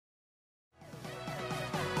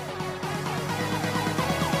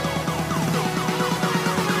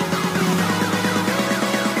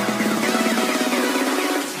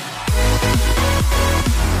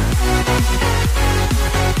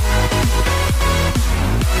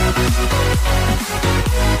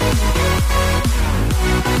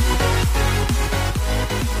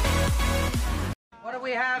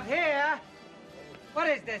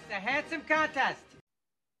handsome contest.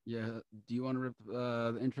 Yeah. Do you want to rip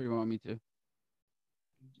the intro? Or you want me to?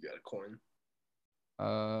 You got a coin.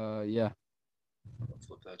 Yeah. I'll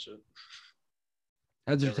flip that shit.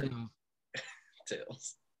 Heads or Never- tails?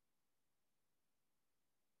 Tails.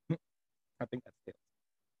 I think that's it.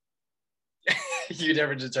 You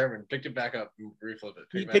never determined. Picked it back up and reflip it.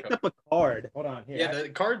 He Pick it picked back up a card. Hold on. Here. Yeah, the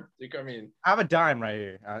card. I mean, I have a dime right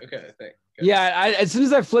here. okay, I think. Yeah. As soon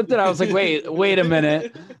as I flipped it, I was like, wait a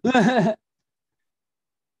minute.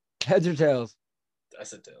 Heads or tails? I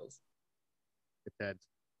said tails. It's heads.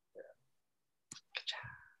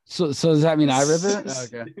 So does that mean I rip it?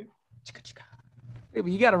 Okay. Hey,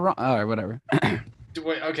 but you got to run. All right, whatever.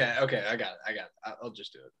 Wait, okay, I got it. I'll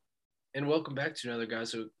just do it. And welcome back to another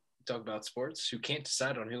guys who talk about sports who can't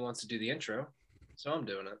decide on who wants to do the intro, so I'm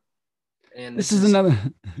doing it. And This is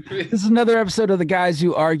another episode of the guys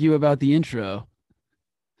who argue about the intro.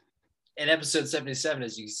 In episode 77,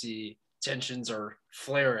 as you can see, tensions are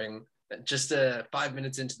flaring. Just 5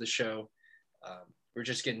 minutes into the show, we're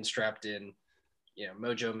just getting strapped in. You know,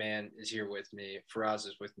 Mojo Man is here with me. Faraz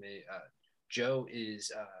is with me. Joe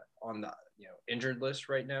is on the injured list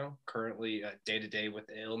right now, currently day to day with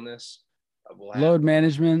the illness. We'll have Load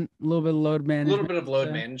management, a little bit of load a management. little bit of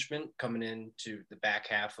load management coming into the back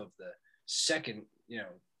half of the second.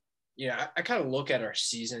 I kind of look at our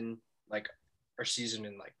season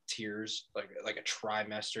in like tiers, like a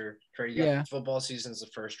trimester. You got football season's the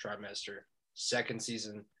first trimester. Second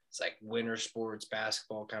season, it's like winter sports,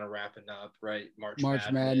 basketball kind of wrapping up, right?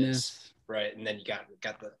 March Madness, right? And then you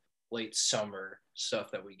got the late summer stuff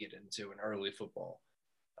that we get into in early football.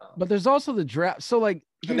 But there's also the draft. So like,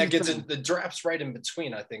 and that gets in the drafts right in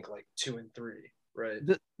between, I think like 2 and 3, right?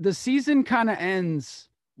 The season kind of ends.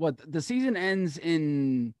 The season ends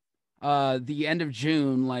in the end of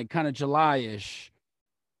June, like kind of July-ish,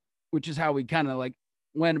 which is how we kind of like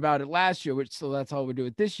went about it last year, so that's how we do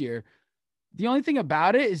it this year. The only thing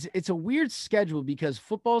about it is it's a weird schedule because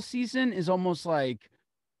football season is almost like,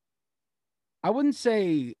 I wouldn't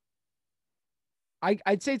say,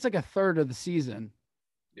 I'd say it's like a third of the season.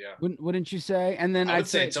 Yeah. Wouldn't you say? And then I'd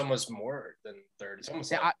say it's almost more than third. It's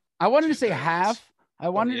almost like I wanted to say half. I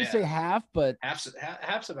wanted to say half, but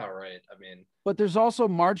half's about right. I mean, but there's also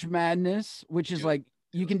March Madness, which is like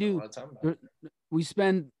you can do. We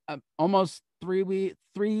spend almost 3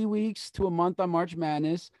 weeks to a month on March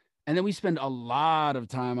Madness, and then we spend a lot of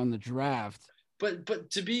time on the draft. But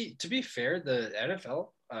to be fair, the NFL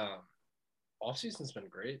off season's been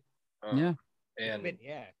great. Yeah, and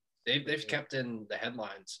they've kept in the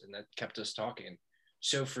headlines, and that kept us talking.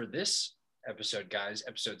 So for this episode, guys,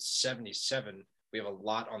 episode 77. We have a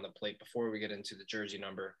lot on the plate. Before we get into the jersey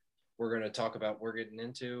number, we're going to talk about we're getting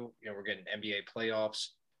NBA playoffs.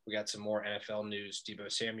 We got some more NFL news.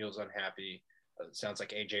 Deebo Samuel's unhappy. It sounds like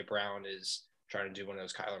AJ Brown is trying to do one of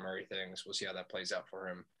those Kyler Murray things. We'll see how that plays out for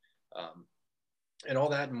him. And all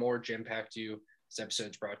that and more jam-packed you. This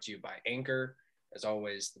episode's brought to you by Anchor. As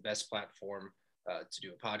always, the best platform to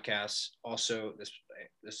do a podcast. Also, this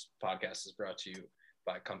podcast is brought to you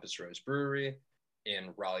by Compass Rose Brewery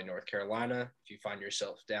in Raleigh, North Carolina. If you find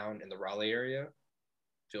yourself down in the Raleigh area,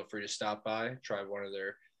 feel free to stop by, try one of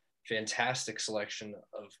their fantastic selection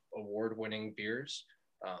of award-winning beers.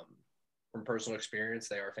 From personal experience,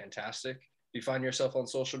 they are fantastic. If you find yourself on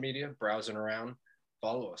social media, browsing around,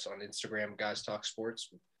 follow us on Instagram, Guys Talk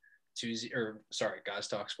Sports Guys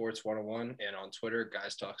Talk Sports 101, and on Twitter,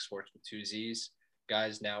 Guys Talk Sports with 2 Z's.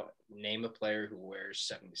 Guys, now name a player who wears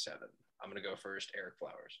 77. I'm going to go first, Eric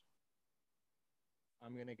Flowers.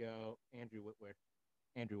 I'm going to go Andrew Whitworth.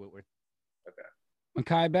 Okay.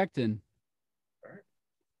 Mekhi Becton. All right.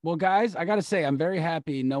 Well, guys, I got to say, I'm very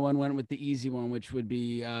happy no one went with the easy one, which would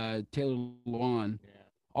be Taylor Lewan. Yeah.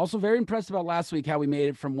 Also very impressed about last week, how we made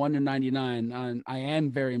it from 1 to 99. I am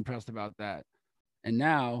very impressed about that. And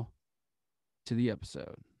now to the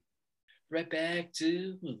episode. Right back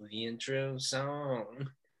to the intro song.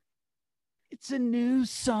 It's a new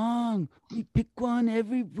song. We pick one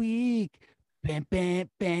every week. Bam, bam,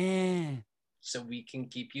 bam. So we can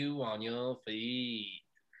keep you on your feet.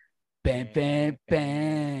 Bam, bam,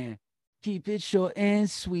 bam. Keep it short and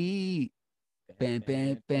sweet. Bam,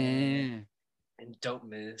 bam, bam. And don't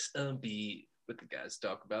miss a beat with the Guys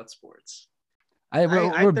Talk About Sports.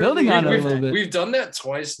 We're building on it a little bit. We've done that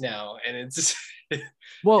twice now, and it's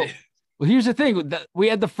well, here's the thing. We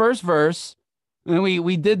had the first verse, and we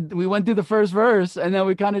went through the first verse, and then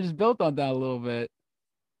we kind of just built on that a little bit.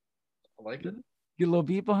 I like it. Get a little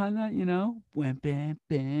beat behind that, Bam, bam,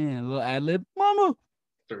 bam. A little ad lib, mama.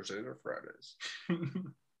 Thursdays or Fridays.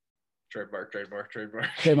 Trademark.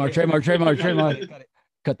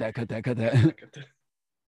 Cut that.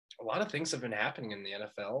 a lot of things have been happening in the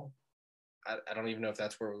NFL. I don't even know if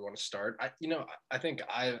that's where we want to start. I think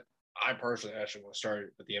I personally actually want to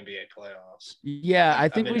start with the NBA playoffs. Yeah, I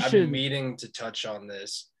think we I've should. been meaning to touch on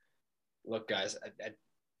this. Look, guys, I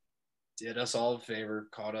did us all a favor,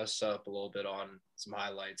 caught us up a little bit on some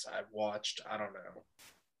highlights. I watched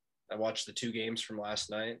the 2 games from last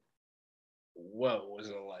night. Whoa, was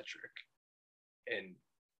it electric? And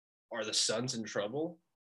are the Suns in trouble?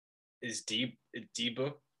 Is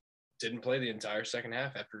Deebo didn't play the entire second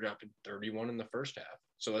half after dropping 31 in the first half.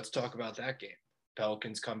 So let's talk about that game.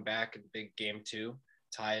 Pelicans come back in big game 2,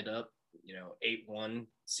 tie it up, 8-1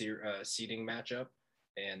 seeding matchup,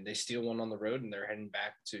 and they steal one on the road, and they're heading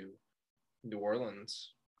back to New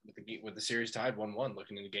Orleans with the series tied 1-1,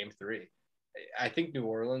 looking into game 3. I think New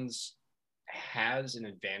Orleans has an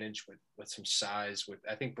advantage with some size.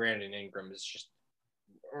 I think Brandon Ingram is just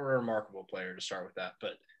a remarkable player to start with that.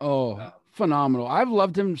 But phenomenal! I've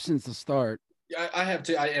loved him since the start. Yeah, I have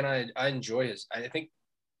too. I enjoy his. I think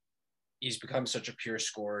he's become such a pure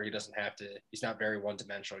scorer. He doesn't have to. He's not very one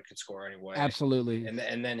dimensional. He can score anyway. Absolutely. And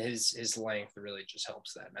then his length really just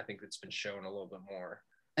helps that. And I think it's been shown a little bit more.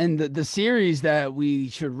 And the series that we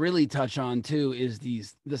should really touch on too is the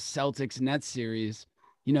Celtics Nets series.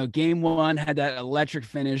 Game 1 had that electric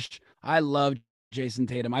finish. I love Jason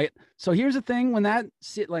Tatum. So here's the thing: when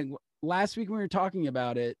last week when we were talking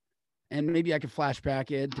about it, and maybe I could flash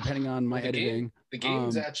back it depending on my editing. The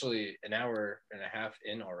game's actually an hour and a half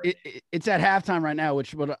in already. It's at halftime right now,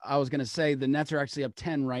 which what I was going to say. The Nets are actually up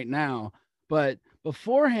 10 right now. But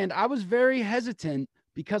beforehand, I was very hesitant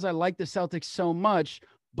because I like the Celtics so much.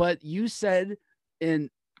 But you said a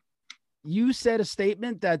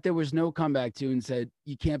statement that there was no comeback to and said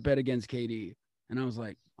you can't bet against KD. And I was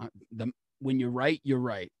like, when you're right, you're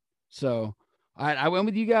right. So I went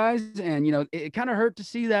with you guys, and it kind of hurt to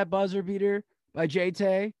see that buzzer beater by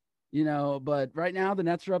J-Tay, but right now the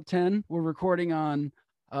Nets are up 10. We're recording on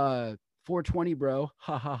 420, bro.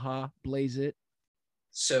 Ha ha ha. Blaze it.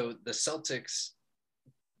 So the Celtics,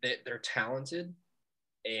 they're talented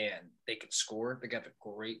and they can score. They got a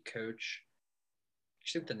great coach. I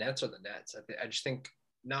just think the Nets are the Nets. I just think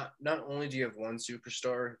not only do you have one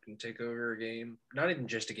superstar who can take over a game, not even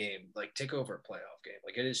just a game, like take over a playoff game.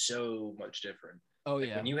 Like, it is so much different. Oh,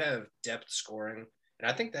 yeah. When you have depth scoring,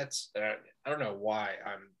 and I think that's I don't know why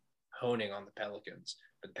I'm honing on the Pelicans,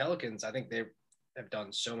 but the Pelicans, I think they have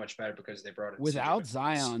done so much better because they brought in without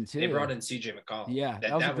Zion too. They brought in CJ McCollum. Yeah,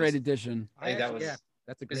 that was a great addition. I think that was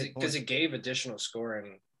that's a great point. Because it gave additional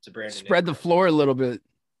scoring to Brandon. Spread the floor a little bit.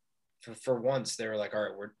 For once, they were like, all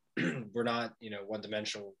right, we're not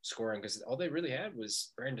one-dimensional scoring, because all they really had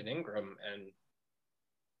was Brandon Ingram, and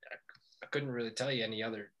I couldn't really tell you any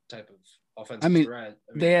other type of offensive threat.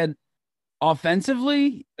 They had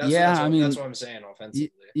offensively, that's what I'm saying.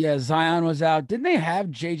 Offensively, yeah, Zion was out. Didn't they have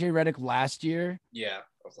JJ Redick last year? Yeah.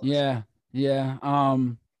 Yeah.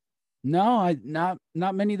 No,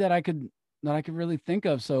 not many that I could really think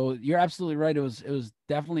of. So you're absolutely right. It was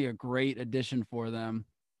definitely a great addition for them.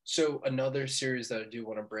 So another series that I do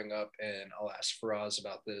want to bring up, and I'll ask Faraz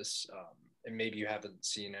about this, and maybe you haven't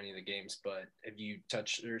seen any of the games, but have you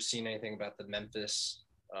touched or seen anything about the Memphis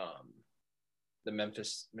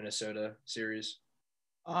Minnesota series?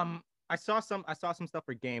 I saw some stuff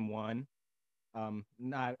for game 1.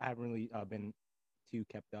 I haven't really been too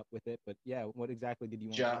kept up with it, but yeah, what exactly did you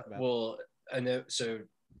want to talk about? Well, I know. So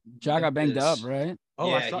Ja got banged up, right? Oh,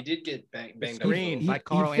 yeah, he did get banged up. He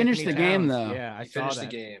finished the game though. Yeah, he finished the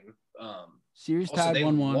game. Series tied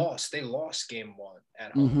 1-1. They lost game 1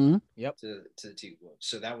 at home. Yep. To the T-Wolves.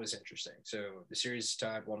 So that was interesting. So the series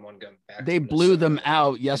tied 1-1 going back. They blew them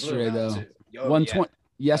out yesterday though. 120.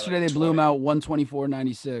 Yesterday they blew them out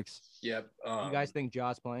 124-96. Yep. You guys think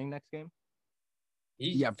Ja's playing next game?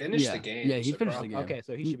 He finished the game. Yeah, he finished the game. Okay,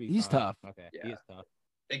 so he should be. He's fine. tough. Okay, yeah. he is tough.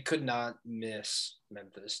 They could not miss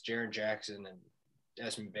Memphis. Jaren Jackson and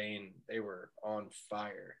Desmond Bane, they were on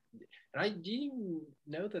fire. And do you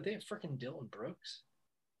know that they have freaking Dylan Brooks?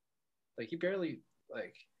 Like, he barely,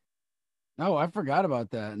 like. Oh, I forgot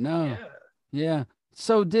about that. No. Yeah.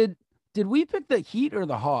 So did we pick the Heat or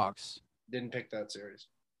the Hawks? Didn't pick that series.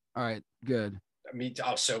 All right, good.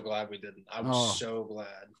 I was so glad we didn't. I was so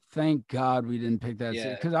glad. Thank God we didn't pick that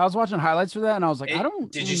because I was watching highlights for that and I was like, I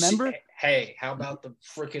don't remember. Hey, how about the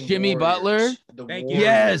freaking Jimmy Warriors? Butler? Thank you.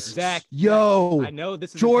 Yes, Zach. Yo, I know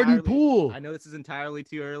this is Jordan Poole. I know this is entirely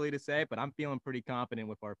too early to say, but I'm feeling pretty confident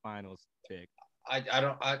with our finals pick.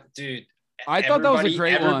 Dude. I thought that was a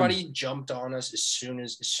great one. Everybody jumped on us as soon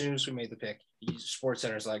as we made the pick.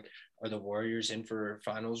 SportsCenter's like, are the Warriors in for a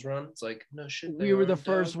finals run? It's like, no shit. We were the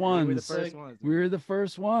first ones. We were the first ones. We were the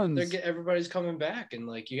first ones. Everybody's coming back, and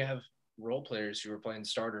like you have role players who are playing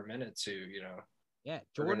starter minutes who, Yeah,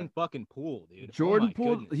 Jordan fucking Poole, dude. Jordan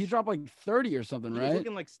Poole, he dropped like 30 or something, right? He was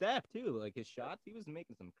looking like Steph too. Like his shots, he was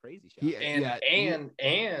making some crazy shots.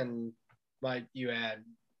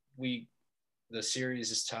 The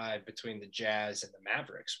series is tied between the Jazz and the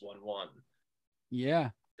Mavericks, 1-1.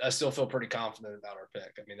 Yeah. I still feel pretty confident about our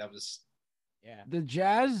pick. I mean, that was. Yeah. The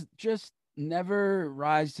Jazz just never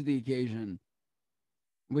rise to the occasion,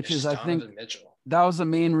 which is, I think, Mitchell. That was the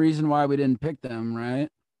main reason why we didn't pick them, right?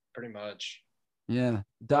 Pretty much. Yeah.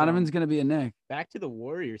 Donovan's going to be a Knick. Back to the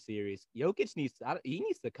Warrior series. Jokic needs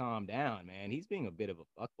to calm down, man. He's being a bit of a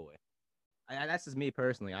fuckboy. That's just me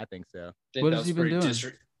personally. I think so. What has he been doing?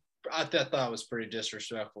 I thought it was pretty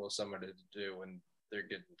disrespectful of somebody to do when they're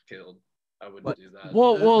getting killed. I wouldn't do that.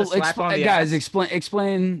 Well,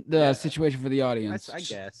 explain the situation for the audience. I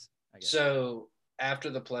guess. So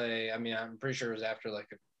after the play, I mean, I'm pretty sure it was after like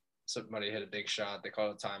somebody hit a big shot. They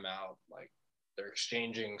called a timeout. Like they're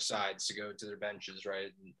exchanging sides to go to their benches,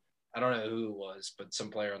 right? And I don't know who it was, but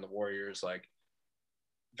some player on the Warriors, like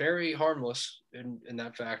very harmless in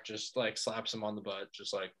that fact, just like slaps him on the butt,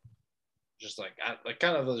 just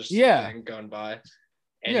kind of just thing going by.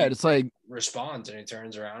 And it's like responds and he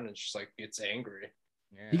turns around and just like gets angry.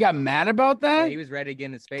 Yeah. He got mad about that? Yeah, he was ready to get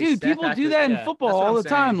in his face. Dude, people do that in football all the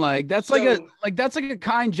time. Like that's like a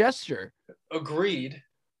kind gesture. Agreed.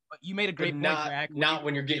 But you made a great point, not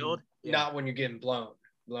when you're getting blown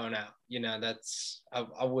out. That's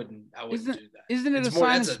I wouldn't do that. Isn't it a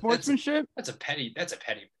sign of sportsmanship? That's a petty. That's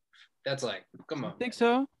like, come on. You think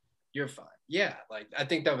so? You're fine. Yeah, like I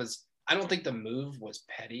don't think the move was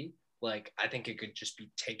petty. Like, I think it could just be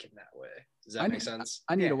taken that way. Does that make sense?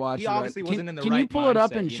 I need to watch it. He obviously wasn't in the right Can you pull it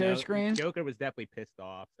up and mindset, share screen? Joker was definitely pissed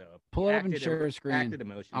off. So pull it up and share screen.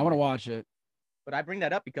 I want to watch it. But I bring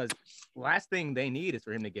that up because last thing they need is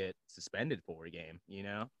for him to get suspended for a game,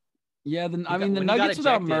 Yeah, the Nuggets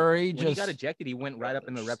without Murray when he got ejected, he went right up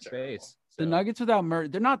in the rep's face. So. The Nuggets without Murray,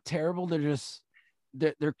 they're not terrible. They're just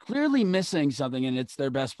they're clearly missing something, and it's their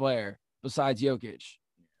best player besides Jokic.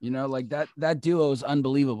 Like that duo is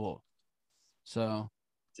unbelievable. So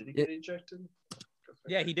did he get ejected?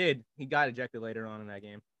 Yeah, he did. He got ejected later on in that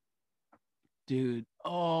game. Dude,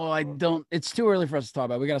 it's too early for us to talk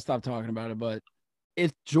about it. We got to stop talking about it. But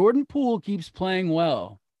if Jordan Poole keeps playing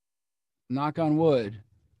well, knock on wood,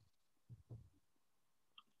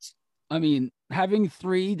 I mean, having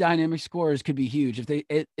 3 dynamic scorers could be huge.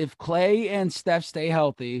 If Clay and Steph stay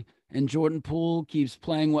healthy and Jordan Poole keeps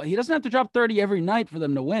playing well, he doesn't have to drop 30 every night for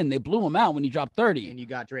them to win. They blew him out when he dropped 30. And you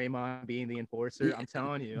got Draymond being the enforcer. I'm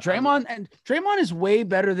telling you. Draymond is way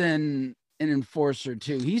better than an enforcer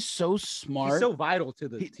too. He's so smart. He's so vital to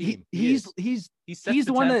the team. He's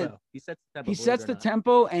the one that he sets the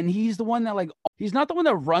tempo, and he's the one that he's not the one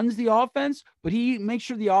that runs the offense, but he makes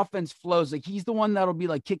sure the offense flows. Like he's the one that'll be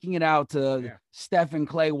like kicking it out to Steph and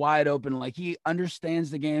Clay wide open. Like he understands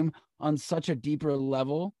the game on such a deeper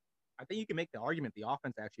level. I think you can make the argument the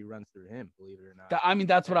offense actually runs through him, believe it or not. I mean,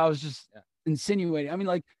 that's what I was just insinuating. I mean,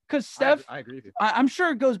 like, because Steph, I agree with you. I'm sure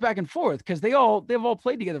it goes back and forth because they've all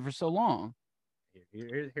played together for so long.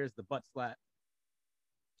 Here's the butt slap.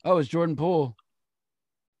 Oh, it's Jordan Poole.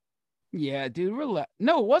 Yeah, dude.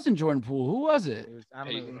 No, it wasn't Jordan Poole. Who was it?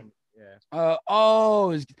 I don't know.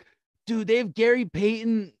 Yeah. Dude, they have Gary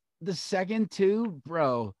Payton the second too,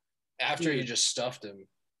 bro. After you just stuffed him.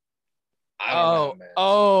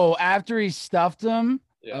 After he stuffed him?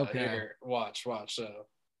 Yeah, okay. Here, watch. So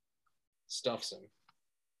stuffs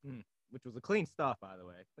him. Which was a clean stuff, by the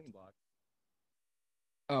way. Clean block.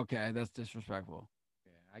 Okay, that's disrespectful.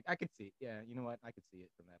 Yeah, I could see it. Yeah, you know what? I could see it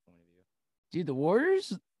from that point of view. Dude, the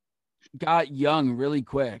Warriors got young really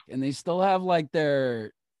quick, and they still have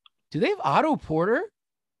do they have Otto Porter?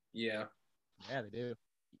 Yeah. Yeah, they do.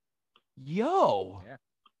 Yo. Yeah.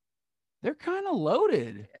 They're kind of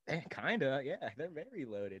loaded. Kind of, yeah. They're very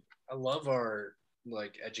loaded. I love our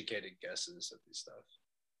educated guesses of these stuff.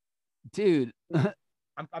 Dude. I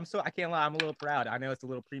can't lie. I'm a little proud. I know it's a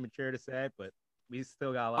little premature to say it, but we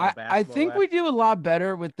still got a lot of basketball I think left. we do a lot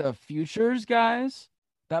better with the futures, guys.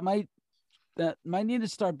 That might need to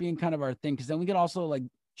start being kind of our thing, because then we can also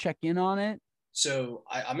check in on it. So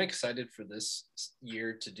I'm excited for this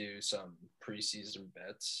year to do some preseason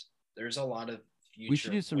bets. There's a lot of we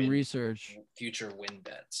should do some research. Future win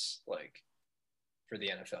bets, for the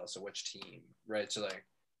NFL. So which team, right? So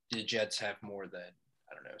do the Jets have more than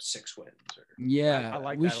 6 wins? Yeah, I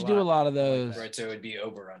like we that should do a lot of those. Right, so it would be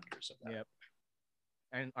over unders of that. Yep.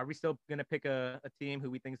 And are we still gonna pick a team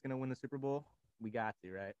who we think is gonna win the Super Bowl? We got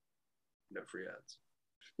to, right? No free ads.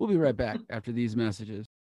 We'll be right back after these messages.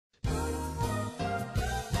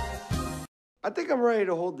 I think I'm ready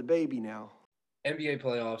to hold the baby now. NBA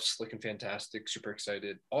playoffs looking fantastic. Super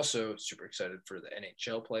excited. Also super excited for the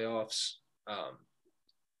NHL playoffs.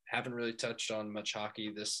 Haven't really touched on much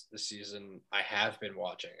hockey this season. I have been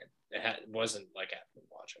watching it. It wasn't like I haven't been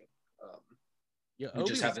watching.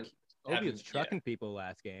 Obi was trucking people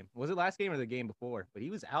last game. Was it last game or the game before? But he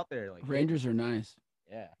was out there like Rangers are nice.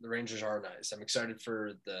 Yeah, the Rangers are nice. I'm excited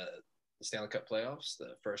for the Stanley Cup playoffs.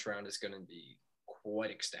 The first round is going to be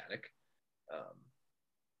quite ecstatic.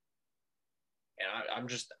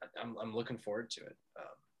 And I'm looking forward to it.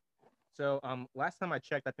 So last time I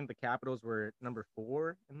checked, I think the Capitals were number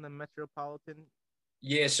 4 in the Metropolitan.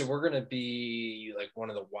 Yeah, so we're gonna be like one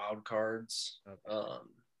of the wild cards. Okay.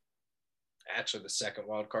 Actually, the second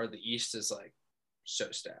wild card. The East is like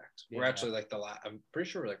so stacked. Yeah. We're actually like the last. I'm pretty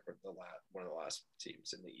sure we're like one of the last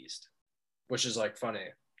teams in the East, which is like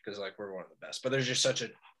funny because like we're one of the best. But there's just such a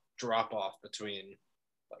drop off between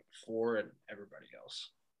like 4 and everybody else.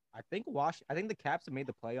 I think the Caps have made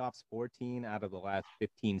the playoffs 14 out of the last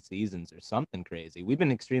 15 seasons or something crazy. We've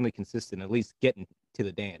been extremely consistent, at least getting to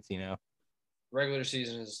the dance, you know. Regular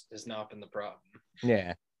season has not been the problem.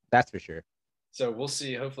 Yeah, that's for sure. So we'll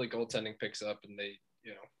see. Hopefully goaltending picks up and they,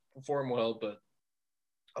 perform well, but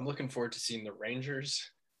I'm looking forward to seeing the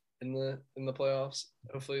Rangers in the playoffs,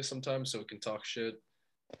 hopefully sometime, so we can talk shit.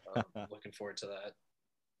 Looking forward to that.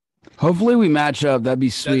 Hopefully we match up. That'd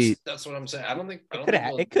be sweet. That's what I'm saying.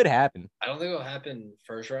 It could happen. I don't think it'll happen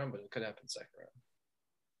first round, but it could happen second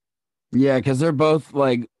round. Yeah, because they're both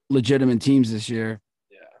like legitimate teams this year.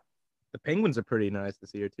 Yeah. The Penguins are pretty nice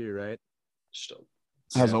this year too, right? Still.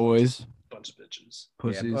 As always. Bunch of bitches.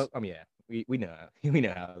 Pussies. Yeah, we know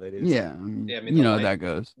how that is. Yeah. You know how that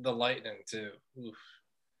goes. The Lightning too. Oof.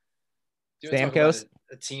 Stamkos?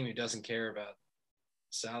 A team who doesn't care about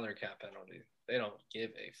salary cap penalty. They don't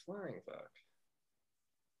give a flying fuck.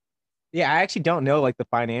 Yeah, I actually don't know like the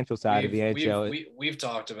financial side of the NHL. We've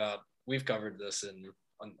covered this on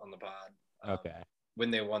the pod. Okay. When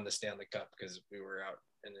they won the Stanley Cup because we were out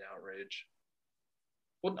in an outrage.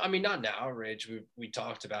 Well, I mean, not an outrage. We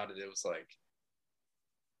talked about it. It was like,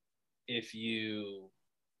 if you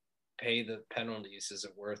pay the penalties, is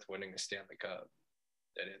it worth winning the Stanley Cup?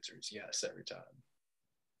 That answer is yes every time.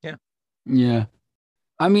 Yeah. Yeah.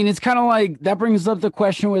 I mean, it's kind of like that brings up the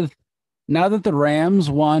question with now that the Rams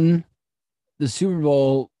won the Super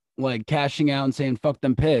Bowl, like cashing out and saying, fuck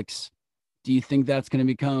them picks. Do you think that's going to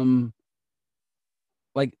become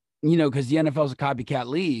like, because the NFL is a copycat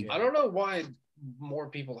league? I don't know why more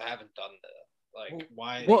people haven't done that. Like,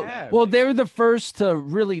 why? Well, they were the first to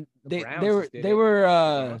really, they were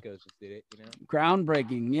Broncos just did it,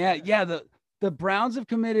 groundbreaking. Yeah. The Browns have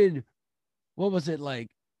committed, what was it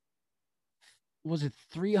like? Was it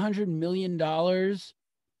 $300 million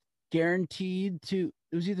guaranteed to?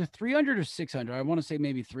 It was either 300 or 600. I want to say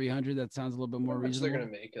maybe 300. That sounds a little bit more reasonable. They're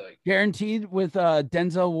gonna make like guaranteed with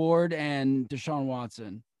Denzel Ward and Deshaun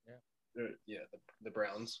Watson. Yeah, the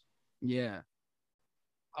Browns. Yeah.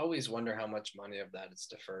 I always wonder how much money of that is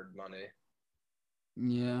deferred money.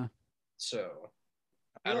 Yeah. So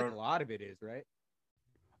I feel like a lot of it is, right?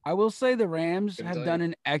 I will say the Rams have done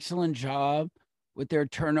an excellent job with their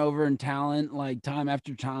turnover and talent, like time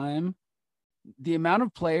after time. The amount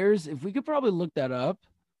of players, if we could probably look that up.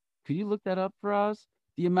 Could you look that up for us?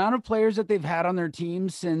 The amount of players that they've had on their team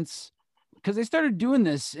since, because they started doing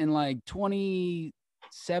this in like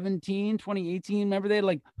 2017, 2018. Remember, they had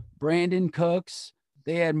like Brandon Cooks,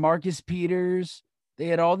 they had Marcus Peters, they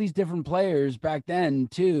had all these different players back then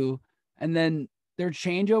too. And then their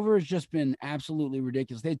changeover has just been absolutely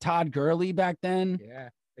ridiculous. They had Todd Gurley back then. Yeah.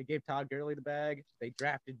 They gave Todd Gurley the bag. They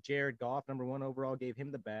drafted Jared Goff, number 1 overall, gave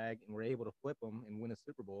him the bag, and were able to flip him and win a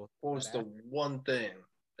Super Bowl. What was the one thing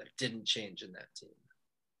that didn't change in that team?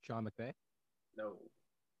 Sean McVay? No.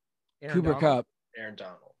 Cooper Kupp. Aaron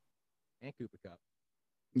Donald. And Cooper Kupp.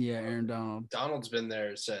 Yeah, Aaron Donald. Donald's been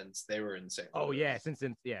there since they were in St. Louis. Oh, yeah. Since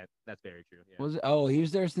that's very true. Yeah. Was it? Oh, he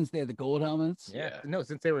was there since they had the gold helmets. Yeah. No,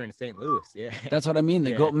 since they were in St. Louis. Yeah. That's what I mean.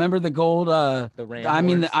 The gold. Remember the gold. The Ram I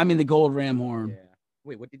mean horns? the gold ram horn. Yeah.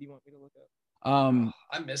 Wait, what did you want me to look up?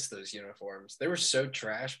 I miss those uniforms. They were so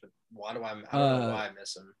trash, but I don't know why I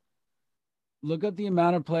miss them. Look up the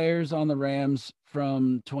amount of players on the Rams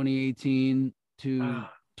from 2018 to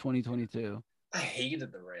 2022. I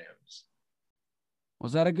hated the Rams.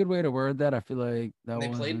 Was that a good way to word that? I feel like they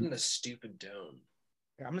played in a stupid dome.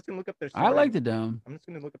 Yeah, I'm just gonna look up their. I like the dome. I'm just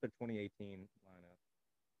gonna look up their 2018 lineup.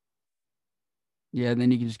 Yeah, and then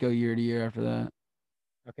you can just go year to year after that.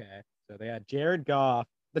 Okay, so they had Jared Goff,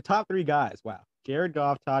 the top 3 guys. Wow, Jared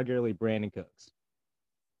Goff, Todd Gurley, Brandon Cooks,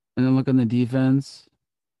 And then look on the defense.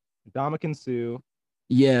 Ndamukong Suh,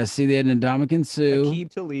 Yeah, see, they had Ndamukong Suh.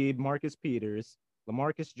 Aqib Talib, Marcus Peters,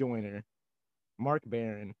 Lamarcus Joyner, Mark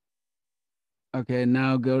Barron. Okay,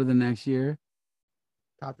 now go to the next year.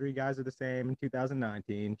 Top 3 guys are the same in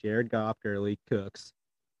 2019. Jared Goff, Gurley, Cooks.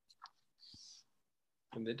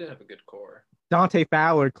 And they did have a good core. Dante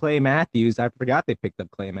Fowler, Clay Matthews. I forgot they picked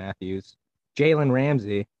up Clay Matthews. Jalen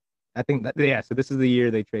Ramsey. I think that, yeah, so this is the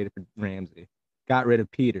year they traded for Ramsey. Got rid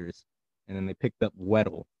of Peters, and then they picked up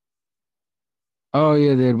Weddle. Oh,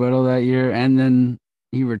 yeah, they had Weddle that year. And then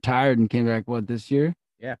he retired and came back, this year?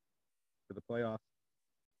 Yeah, for the playoffs.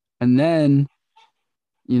 And then,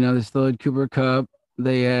 they still had Cooper Kupp.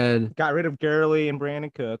 They had... Got rid of Gurley and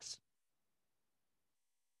Brandon Cooks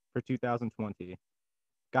for 2020.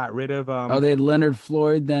 Got rid of... they had Leonard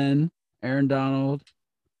Floyd then, Aaron Donald,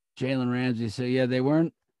 Jalen Ramsey. So, yeah, they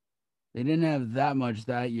didn't have that much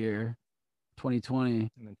that year,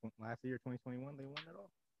 2020. And then last year, 2021, they won it all.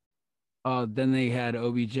 Then they had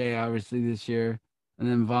OBJ, obviously, this year. And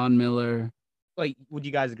then Von Miller. Like, would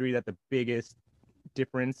you guys agree that the biggest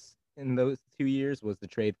difference in those 2 years was the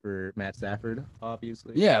trade for Matt Stafford,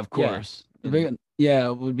 obviously? Yeah, of course. Yeah.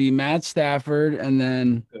 It would be Matt Stafford and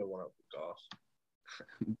then Could have won up with Goff.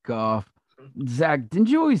 Goff. Zach, didn't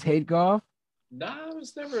you always hate Goff? Nah, I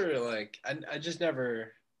was never like I just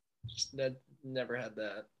never had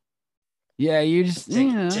that. Yeah, you just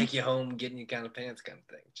take you home, getting you kind of pants kind of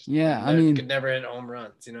thing. Could never hit home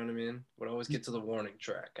runs. You know what I mean? Would always get to the warning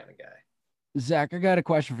track kind of guy. Zach, I got a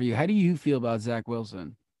question for you. How do you feel about Zach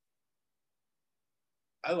Wilson?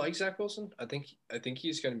 I like Zach Wilson. I think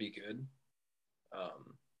he's going to be good. I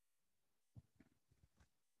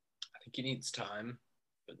think he needs time,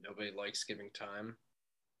 but nobody likes giving time.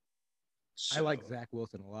 So, I like Zach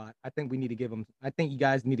Wilson a lot. I think you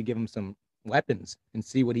guys need to give him some weapons and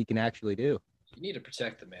see what he can actually do. You need to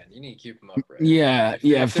protect the man. You need to keep him upright.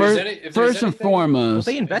 Yeah, First and foremost,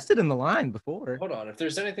 well, they invested in the line before. Hold on. If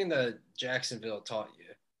there's anything that Jacksonville taught you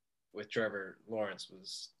with Trevor Lawrence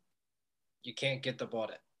was you can't get the ball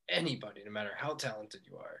to anybody, no matter how talented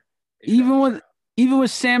you are. Even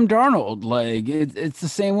with Sam Darnold, like it's the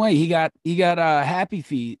same way. He got happy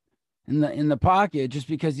feet in the pocket just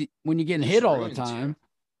because when you're getting hit all the time.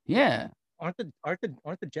 You. Yeah. Aren't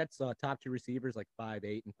the Jets top 2 receivers like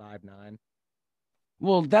 5'8" and 5'9"?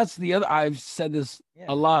 Well, that's the other. I've said this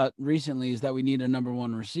a lot recently is that we need a number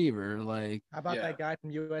 1 receiver. Like, how about that guy from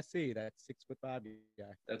USC, that 6'5" guy?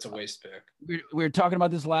 That's a waste pick. We were talking about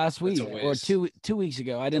this last week or two weeks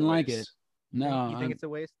ago. I didn't like it. No, you think it's a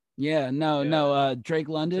waste? Yeah, no. Drake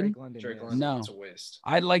London. Drake London. No, it's a waste.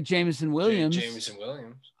 I'd like Jameson Williams. Jameson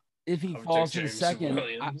Williams. If he falls to the second,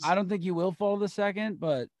 I don't think he will fall to the second,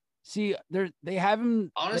 but. See, they have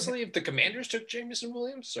him. Honestly, if the Commanders took Jameson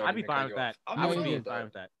Williams, I'd be fine with that. I would be fine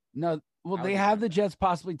with that. No, well, they have the Jets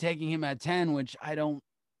possibly taking him at 10, which I don't.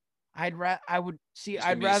 I'd rather. He's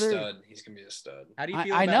gonna be a stud. How do you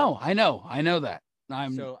feel? I know that.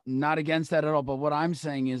 I'm not against that at all. But what I'm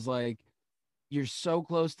saying is like, you're so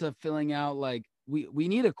close to filling out. Like we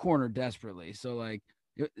need a corner desperately. So like,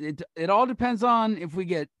 it all depends on if we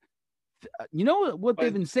get. You know what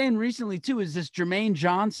they've been saying recently too is this Jermaine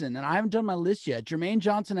Johnson, and I haven't done my list yet. Jermaine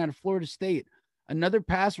Johnson out of Florida State, another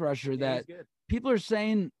pass rusher that people are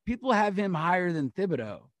saying people have him higher than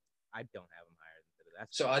Thibodeau. I don't have him higher than Thibodeau.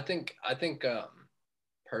 So I think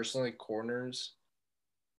personally corners,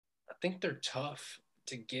 I think they're tough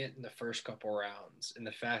to get in the first couple rounds, and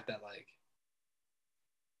the fact that like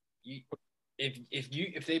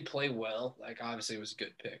if they play well, like obviously it was a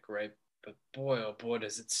good pick, right? But boy, oh boy,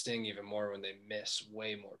 does it sting even more when they miss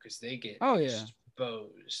way more because they get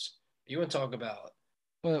exposed. You want to talk about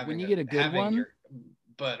but when you get a good one?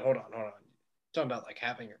 But hold on. Talking about like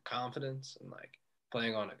having your confidence and like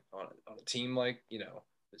playing on a team like,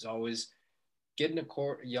 is always getting a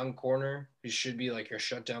young corner who should be like your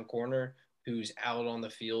shutdown corner who's out on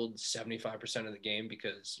the field 75% of the game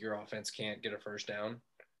because your offense can't get a first down.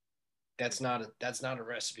 That's not a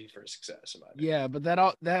recipe for success, in my opinion. Yeah, but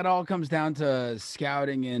that all comes down to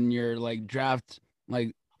scouting and your like draft,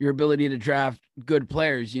 like your ability to draft good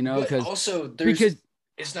players, because also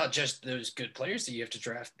it's not just those good players that you have to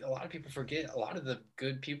draft. A lot of people forget a lot of the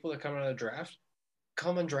good people that come out of the draft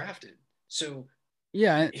come undrafted. So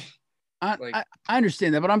yeah, I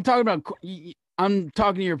understand that, but I'm talking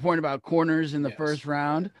to your point about corners in the first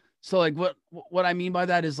round. So like what I mean by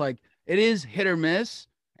that is like it is hit or miss.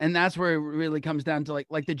 And that's where it really comes down to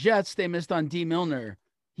like the Jets, they missed on D. Milner.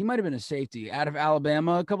 He might have been a safety out of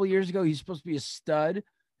Alabama a couple of years ago. He's supposed to be a stud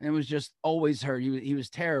and was just always hurt. He was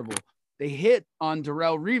terrible. They hit on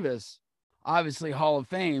Darrelle Revis obviously Hall of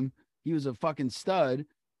Fame. He was a fucking stud,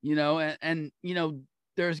 and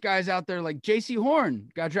there's guys out there like J.C. Horn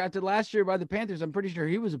got drafted last year by the Panthers. I'm pretty sure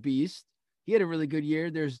he was a beast. He had a really good year.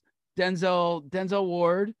 There's Denzel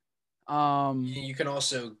Ward. You can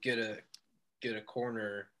also get a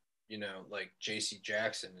corner, like J.C.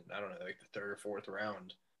 Jackson. I don't know, like the third or fourth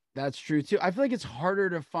round. That's true too. I feel like it's harder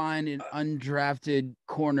to find an undrafted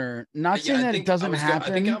corner. Not saying that it doesn't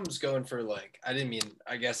happen. I think I was going for I didn't mean.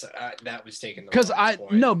 I guess that was taken because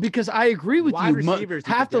because I agree with Wide you. receivers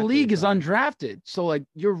Half the league is find. undrafted, so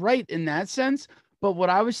you're right in that sense. But what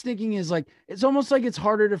I was thinking is it's almost like it's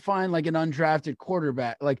harder to find an undrafted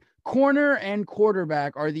quarterback. Corner and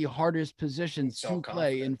quarterback are the hardest positions to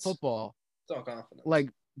play in football. It's all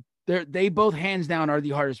confidence. They both hands down are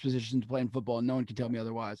the hardest position to play in football, and no one can tell me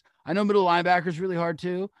otherwise. I know middle linebacker is really hard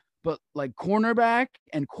too, but cornerback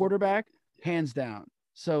and quarterback, hands down.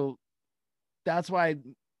 So that's why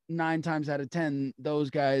 9 times out of 10,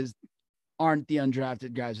 those guys aren't the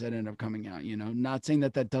undrafted guys that end up coming out. Not saying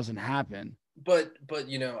that doesn't happen. But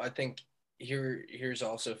I think here's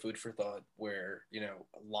also food for thought where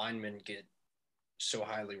linemen get so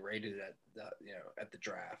highly rated at the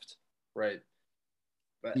draft, right?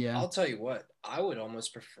 But yeah. I'll tell you what, I would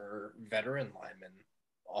almost prefer veteran linemen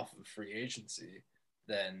off of free agency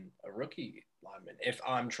than a rookie lineman if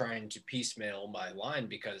I'm trying to piecemeal my line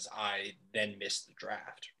because I then missed the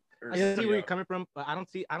draft. I see where you're coming from, but I don't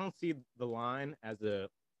see the line as a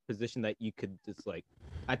position that you could just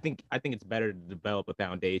I think it's better to develop a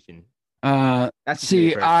foundation. It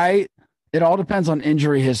all depends on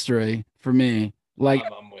injury history for me.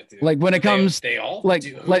 I'm with you. When it comes, they all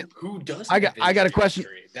do. Who does? I got a question.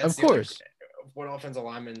 Of course. What offensive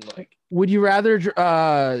lineman Would you rather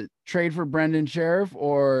trade for Brendan Sheriff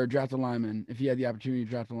or draft a lineman if you had the opportunity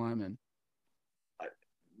to draft a lineman?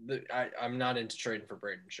 I'm not into trading for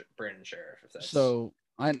Brandon Sheriff. If that's so,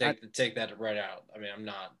 I take that right out. I mean, I'm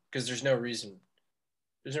not because there's no reason.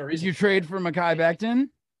 There's no reason. Did you trade for Mekhi Becton?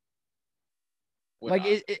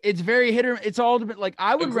 It's very hit or it's all depend.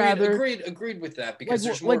 I would rather agreed with that because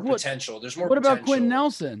there's more potential. There's more. What potential. about Quinn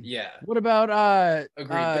Nelson? Yeah. What about agreed?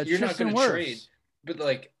 But you're Tristan not going to Wirfs? trade.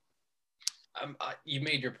 But you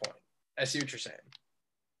made your point. I see what you're saying.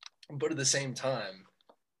 But at the same time,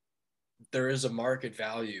 there is a market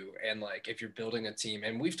value, and if you're building a team,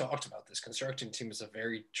 and we've talked about this, constructing a team is a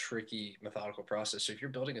very tricky, methodical process. So if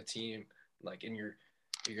you're building a team, and you're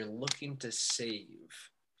looking to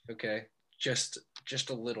save, okay. Just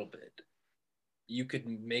a little bit, you could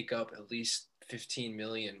make up at least 15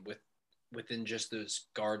 million within just those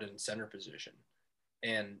guard and center position,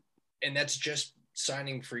 and that's just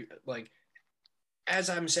signing free. As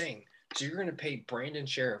I'm saying, so you're going to pay Brandon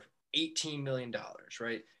Sheriff $18 million,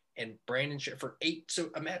 right? And Brandon Sheriff for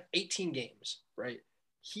 18 games, right?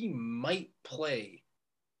 He might play.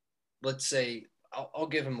 Let's say I'll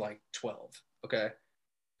give him 12, okay.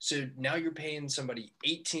 So now you're paying somebody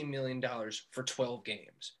 $18 million for 12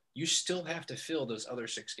 games. You still have to fill those other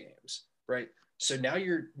 6 games, right? So now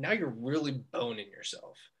you're really boning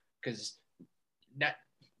yourself because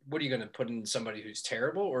what are you going to put in somebody who's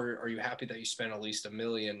terrible, or are you happy that you spent at least $1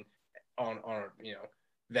 million on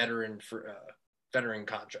veteran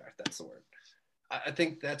contract? That's the word. I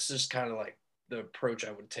think that's just kind of the approach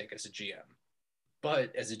I would take as a GM.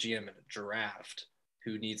 But as a GM in a draft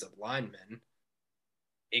who needs a lineman,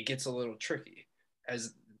 it gets a little tricky.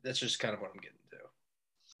 As that's just kind of what I'm getting to.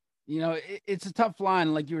 It's a tough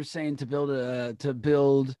line, like you were saying, to build a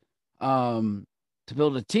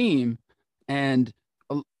team, and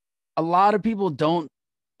a lot of people don't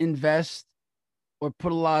invest or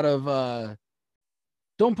put a lot of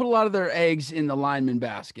their eggs in the lineman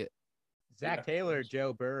basket. Zach Taylor,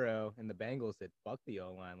 Joe Burrow, and the Bengals had fucked the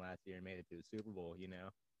O-line last year and made it to the Super Bowl,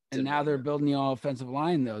 And now they're building the offensive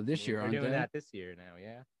line though this year. They're aren't doing they? that this year now,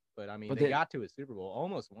 yeah. But I mean, they got to a Super Bowl,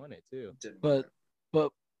 almost won it too. But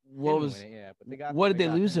what was? Win it, yeah, but what did they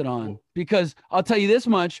lose it on? Because I'll tell you this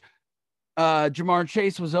much: Jamar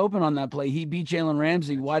Chase was open on that play. He beat Jalen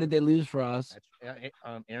Ramsey. Why did they lose for us?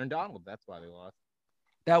 Aaron Donald. That's why they lost.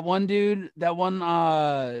 That one dude, that one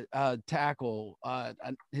tackle.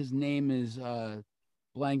 His name is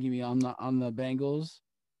blanking me on the Bengals.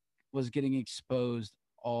 Was getting exposed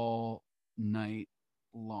all night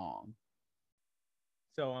long.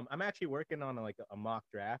 So I'm actually working on a mock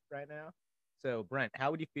draft right now. So Brent,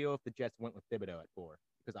 how would you feel if the Jets went with Thibodeau at 4?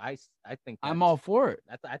 Because I think I'm all for it.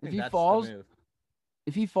 I think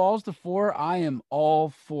if he falls to 4, I am all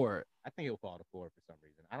for it. I think he'll fall to 4 for some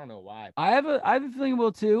reason. I don't know why. I have a feeling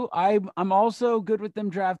will too. I'm also good with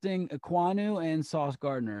them drafting Ekwonu and Sauce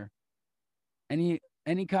Gardner.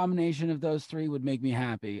 any combination of those three would make me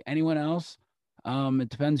happy. Anyone else? It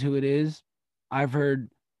depends who it is. I've heard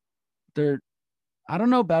I don't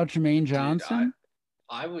know about Jermaine Johnson.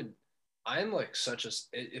 Dude, I'm like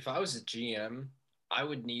if I was a GM, I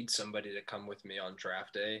would need somebody to come with me on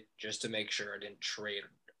draft day just to make sure I didn't trade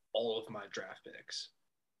all of my draft picks.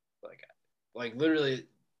 Like literally,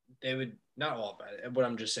 they would not all of it. What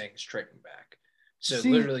I'm just saying is trading back. So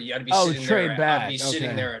literally, I'd be sitting there. I'd be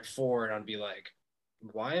sitting there at 4, and I'd be like,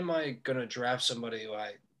 "Why am I gonna draft somebody who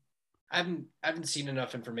I haven't seen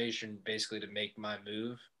enough information basically to make my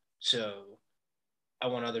move? So I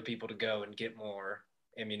want other people to go and get more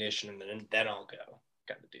ammunition, and then I'll go."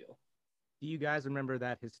 Kind of deal. Do you guys remember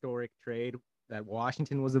that historic trade that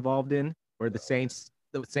Washington was involved in, where the Saints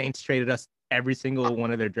traded us every single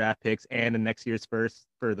one of their draft picks and the next year's first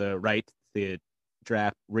for the right to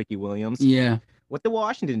draft Ricky Williams? Yeah. What did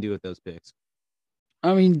Washington do with those picks?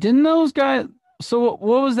 I mean, didn't those guys? So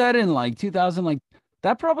what was that in like 2000? Like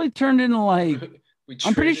that probably turned into like.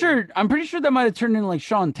 I'm pretty sure that might have turned into like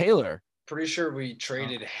Sean Taylor. Pretty sure we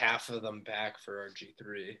traded half of them back for our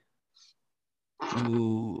G3.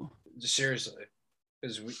 Ooh. Seriously,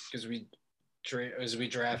 because we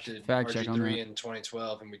drafted Fact check RG3 in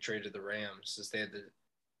 2012 and we traded the Rams since they had the.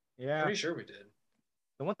 Yeah. Pretty sure we did.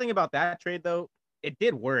 The one thing about that trade though, it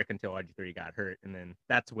did work until RG3 got hurt, and then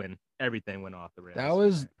that's when everything went off the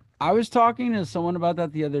rails. I was talking to someone about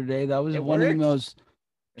that the other day. That was one of the most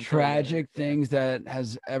tragic things that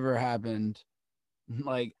has ever happened.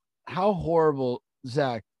 Like how horrible,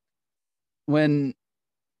 Zach, when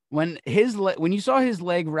you saw his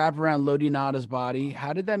leg wrap around Lodinada's body,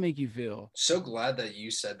 how did that make you feel? So glad that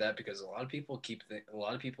you said that, because a lot of people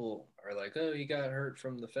are like, "Oh, he got hurt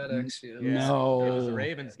from the FedEx field." Yeah. No, it was the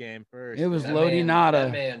Ravens game first. It was Lodinada.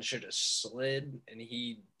 That man should have slid, and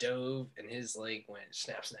he dove, and his leg went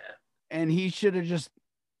snap. And he should have just.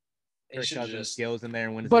 Skills in there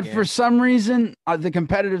and win. But for some reason, the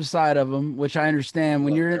competitive side of him, which I understand,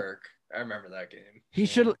 when you're Kirk, I remember that game. He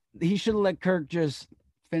should have let Kirk just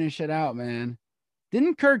finish it out, man.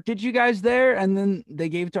 Didn't Kirk get you guys there and then they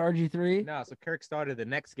gave it to RG3? No, so Kirk started the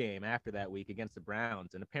next game after that week against the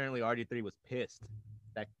Browns, and apparently RG3 was pissed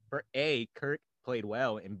that Kirk played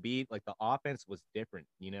well, and B, like the offense was different.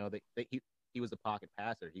 You know, he was a pocket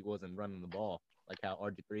passer. He wasn't running the ball like how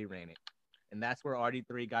RG3 ran it. And that's where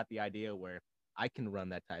RG3 got the idea where I can run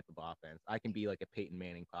that type of offense. I can be like a Peyton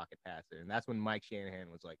Manning pocket passer. And that's when Mike Shanahan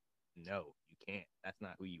was like, no, you can't. That's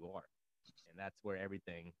not who you are. And that's where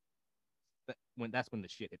that's when the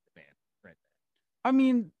shit hit the fan right there. I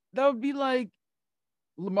mean, that would be like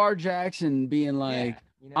Lamar Jackson being like,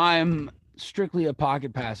 I'm strictly a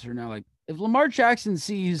pocket passer. Now, like if Lamar Jackson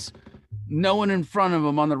sees no one in front of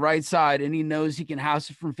him on the right side and he knows he can house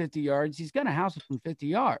it from 50 yards, he's going to house it from 50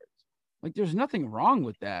 yards. Like, there's nothing wrong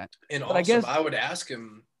with that. And but also, I would ask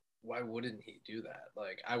him, why wouldn't he do that?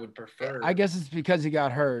 Like, I would prefer. I guess it's because he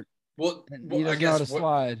got hurt. Well, he doesn't know how to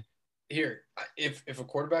slide. Here, if a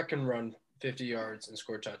quarterback can run 50 yards and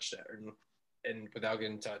score a touchdown and without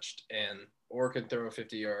getting touched, or can throw a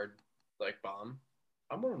 50-yard like bomb,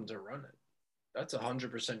 I want him to run it. That's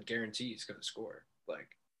 100% guarantee he's going to score. Like,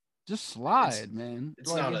 just slide, man.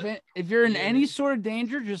 It's like not if you're in any sort of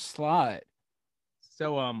danger, just slide.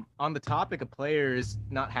 So, on the topic of players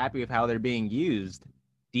not happy with how they're being used,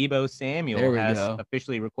 Deebo Samuel has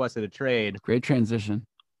officially requested a trade. Great transition.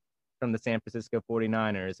 From the San Francisco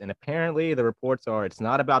 49ers. And apparently the reports are it's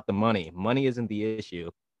not about the money. Money isn't the issue.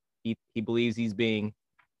 He believes he's being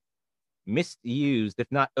misused, if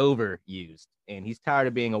not overused. And he's tired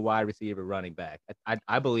of being a wide receiver running back.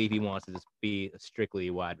 I believe he wants to just be strictly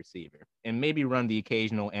a wide receiver and maybe run the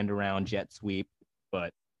occasional end around jet sweep.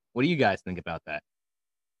 But what do you guys think about that?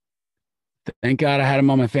 Thank God I had him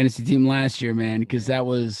on my fantasy team last year, man, because that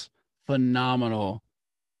was phenomenal.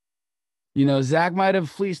 You know, Zach might have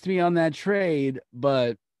fleeced me on that trade,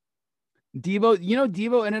 but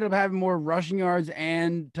Deebo ended up having more rushing yards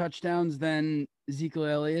and touchdowns than Ezekiel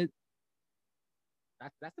Elliott.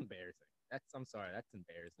 That's embarrassing. I'm sorry, that's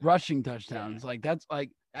embarrassing. Rushing touchdowns, that's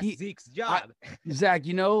Zeke's job. Zach,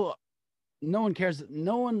 no one cares.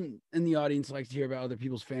 No one in the audience likes to hear about other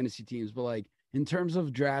people's fantasy teams, but like in terms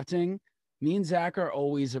of drafting, me and Zach are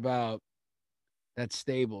always about that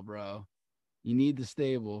stable, bro. You need the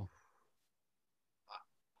stable.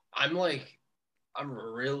 I'm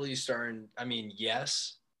really starting.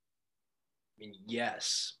 Yes,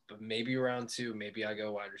 but maybe round 2, maybe I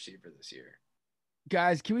go wide receiver this year.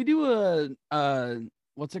 Guys, can we do a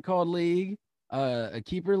what's it called league? A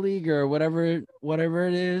keeper league or whatever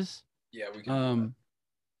it is? Yeah, we can.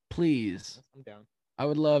 Please. I'm down. I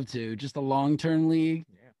would love to. Just a long-term league.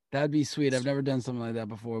 Yeah. That'd be sweet. I've never done something like that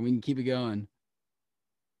before. We can keep it going.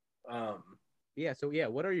 Yeah. So yeah,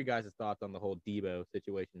 what are your guys' thoughts on the whole Deebo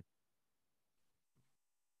situation?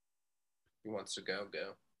 He wants to go.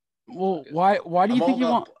 Well, why do you think you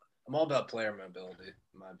want? I'm all about player mobility,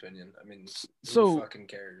 in my opinion. I mean, So- who fucking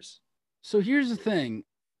cares? So here's the thing.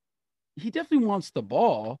 He definitely wants the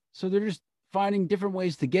ball. So they're just finding different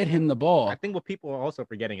ways to get him the ball. I think what people are also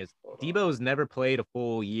forgetting is Hold on. Deebo's never played a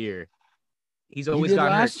full year. He's He always did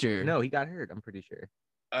got last hurt. year. No, he got hurt. I'm pretty sure.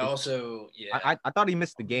 I also, yeah. I thought he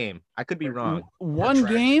missed the game. I could be wrong, One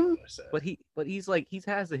Protracted, game. what I said. but he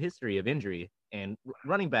has a history of injury and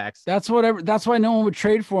running backs. That's why no one would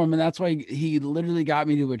trade for him, and that's why he literally got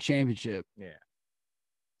me to a championship. Yeah.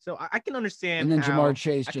 So I can understand. And then how, Jamar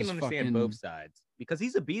Chase I can just understand fucking. both sides because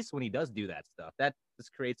he's a beast when he does do that stuff. That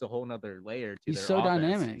just creates a whole nother layer to He's their so offense.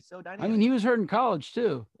 dynamic. He's so dynamic. I mean, he was hurt in college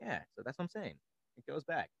too. Yeah, so that's what I'm saying. It goes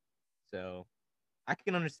back. So I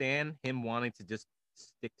can understand him wanting to just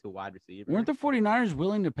stick to wide receiver. Weren't the 49ers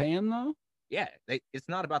willing to pay him though? Yeah, it's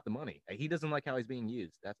not about the money. He doesn't like how he's being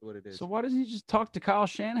used. That's what it is. So why doesn't he just talk to Kyle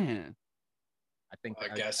Shanahan?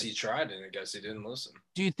 I guess he tried and I guess he didn't listen.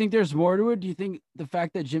 Do you think there's more to it? Do you think the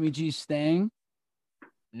fact that Jimmy G's staying?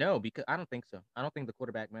 No, because I don't think so. I don't think the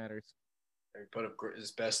quarterback matters. He put up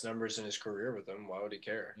his best numbers in his career with him. Why would he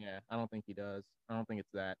care? Yeah, I don't think he does. I don't think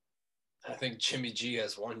it's that. I think Jimmy G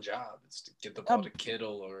has one job. It's to get the ball to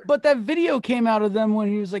Kittle or. But that video came out of them when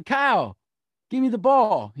he was like, Kyle, give me the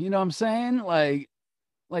ball. You know what I'm saying? Like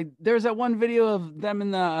there's that one video of them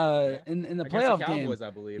in the in the playoff the game. Cowboys,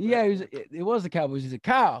 I believe. Yeah, right? it was the Cowboys. He's like,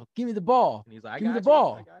 Kyle, give me the ball. And he's like, give me the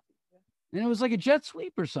ball. And it was like a jet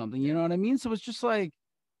sweep or something. You know what I mean? So it's just like,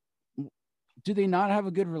 do they not have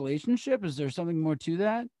a good relationship? Is there something more to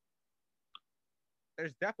that?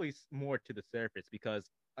 There's definitely more to the surface because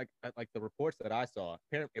like the reports that I saw,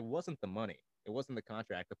 apparently it wasn't the money. It wasn't the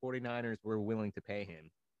contract. The 49ers were willing to pay him.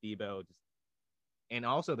 Deebo just, and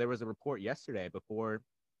also there was a report yesterday before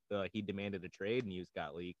he demanded a trade news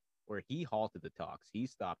got leaked where he halted the talks. He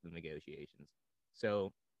stopped the negotiations.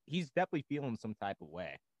 So he's definitely feeling some type of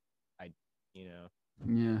way.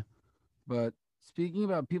 Yeah. But speaking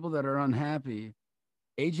about people that are unhappy,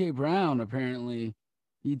 AJ Brown apparently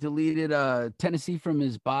he deleted Tennessee from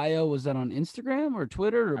his bio. Was that on Instagram or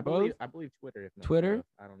Twitter or both? I believe Twitter. If not Twitter? both.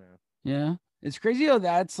 I don't know. Yeah. It's crazy how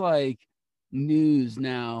that's like news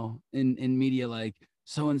now in media, like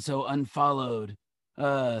so and so unfollowed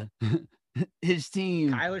his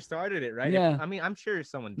team. Kyler started it, right? Yeah. I mean, I'm sure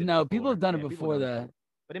someone did. No, it people have done it people before know that.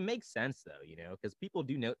 But it makes sense though, because people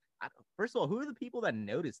do know. First of all, who are the people that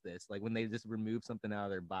notice this? Like when they just remove something out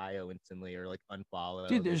of their bio instantly or like unfollow.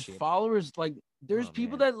 Dude, there's followers, like there's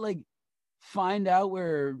people that like find out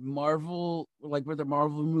where the Marvel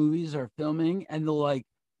movies are filming and they'll like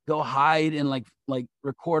go hide and like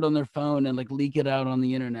record on their phone and like leak it out on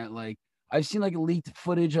the internet. Like I've seen like leaked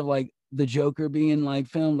footage of like the Joker being like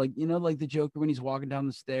filmed, like like the Joker when he's walking down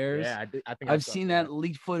the stairs. Yeah, I think I've seen that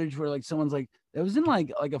leaked footage where like someone's like it was in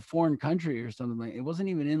like a foreign country or something. Like it wasn't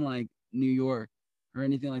even in like New York or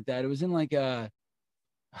anything like that. It was in like God,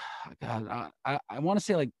 I want to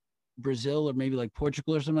say like Brazil or maybe like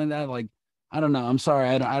Portugal or something like that. Like I don't know. I'm sorry.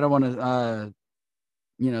 I don't want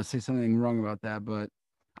to say something wrong about that. But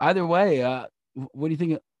either way, what do you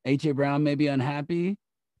think? AJ Brown may be unhappy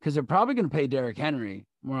because they're probably going to pay Derrick Henry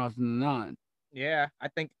more often than not. Yeah, I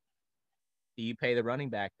think. Do you pay the running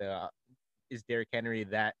back though? Is Derrick Henry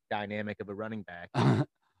that dynamic of a running back?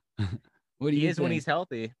 What do you think? When he's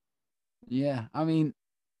healthy. Yeah, I mean,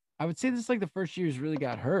 I would say this is like the first year he's really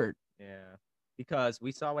got hurt. Yeah, because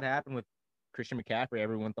we saw what happened with Christian McCaffrey.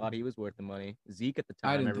 Everyone thought he was worth the money. Zeke at the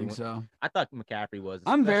time. I didn't think so. I thought McCaffrey was.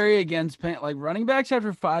 I'm very against paying like running backs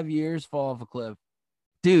after 5 years fall off a cliff,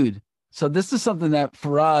 dude. So this is something that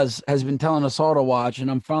Faraz has been telling us all to watch,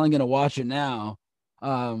 and I'm finally going to watch it now.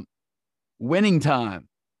 Winning Time,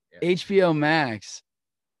 yeah. HBO Max.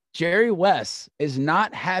 Jerry West is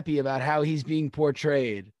not happy about how he's being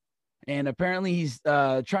portrayed. And apparently he's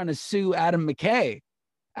trying to sue Adam McKay.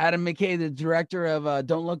 Adam McKay, the director of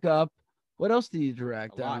Don't Look Up. What else did he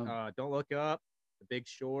direct? Don't Look Up, The Big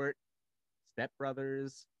Short, Step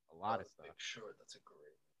Brothers, a lot of stuff. Big Short, that's a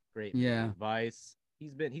great yeah. Advice.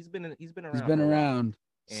 He's been around. He's been around.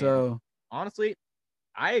 So honestly,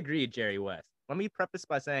 I agree with Jerry West. Let me preface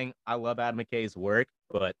by saying I love Adam McKay's work,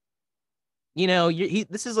 but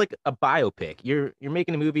this is like a biopic. You're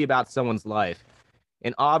making a movie about someone's life,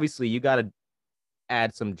 and obviously you got to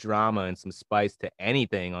add some drama and some spice to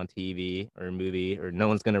anything on TV or a movie, or no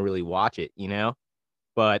one's gonna really watch it,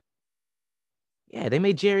 But yeah, they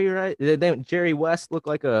made Jerry West look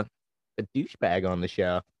like a douchebag on the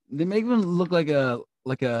show. They make him look like a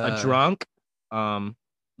like a drunk,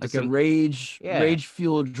 like a rage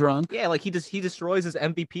fueled drunk. Yeah, like he destroys his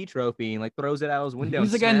MVP trophy and like throws it out his window.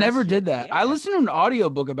 He's like, I never did that. Yeah. I listened to an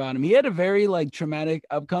audiobook about him. He had a very like traumatic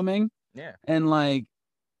upcoming. Yeah. And like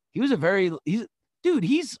he's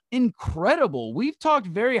incredible. We've talked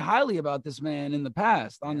very highly about this man in the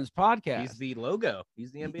past on this podcast. He's the logo.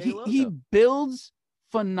 He's the NBA logo. He builds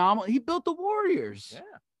phenomenal. He built the Warriors. Yeah.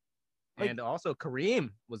 And also Kareem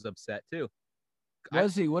was upset too.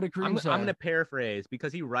 Was he? What did Kareem say? I'm going to paraphrase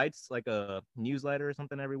because he writes like a newsletter or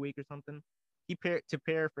something every week or something. To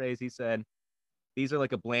paraphrase, he said, these are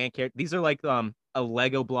like a blank character. These are like a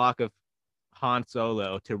Lego block of Han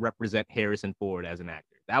Solo to represent Harrison Ford as an actor.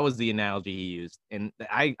 That was the analogy he used. And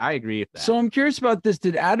I agree with that. So I'm curious about this.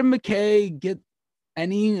 Did Adam McKay get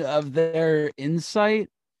any of their insight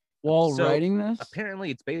while writing this?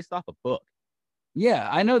 Apparently it's based off a book. Yeah,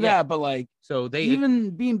 I know that, but like, so they even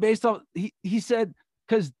being based off, he said,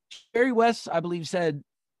 because Jerry West, I believe, said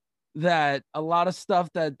that a lot of stuff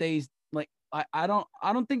that they like, I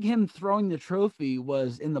don't think him throwing the trophy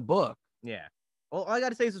was in the book. Yeah. Well, all I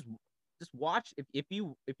gotta say is just watch. If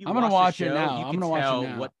you I'm gonna watch the show, it now. You can tell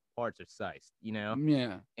what parts are sized, you know?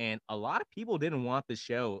 Yeah. And a lot of people didn't want the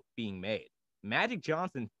show being made. Magic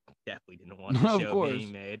Johnson definitely didn't want the show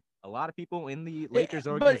being made. A lot of people in the Lakers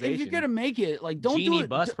organization. But if you're gonna make it, like, don't Jeannie do it.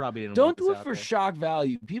 Buss probably didn't. Don't do it for shock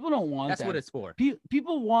value. People don't want that. That's what it's for.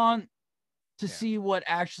 People want to see what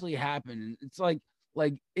actually happened. It's like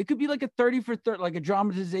it could be like a 30 for 30, like a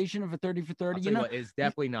dramatization of a 30 for 30. You know what? It's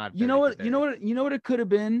definitely not. You know what it could have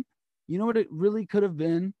been. You know what it really could have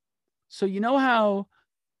been. So you know how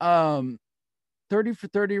 30 for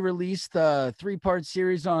 30 released the 3-part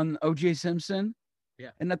series on O.J. Simpson?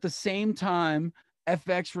 Yeah. And at the same time,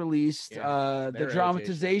 FX released the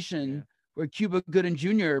dramatization where Cuba Gooding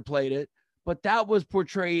Jr. played it, but that was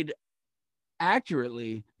portrayed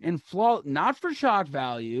accurately and flawed, not for shock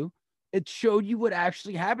value. It showed you what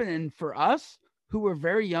actually happened. And for us who were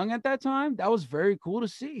very young at that time, that was very cool to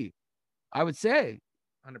see, I would say.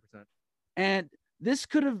 100%. And this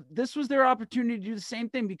was their opportunity to do the same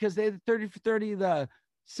thing because they had the 30 for 30, the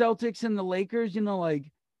Celtics and the Lakers, you know, like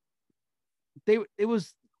it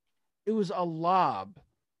was a lob.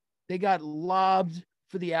 They got lobbed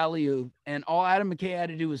for the alley-oop, and all Adam McKay had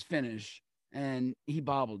to do was finish, and he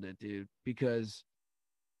bobbled it, dude. Because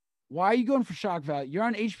why are you going for shock value? You're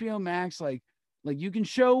on HBO Max, like you can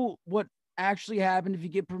show what actually happened if you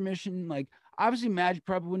get permission. Like, obviously, Magic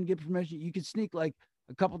probably wouldn't get permission. You could sneak like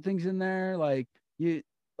a couple things in there, like you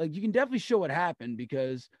can definitely show what happened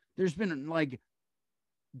because there's been like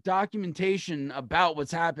documentation about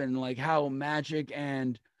what's happened, like how Magic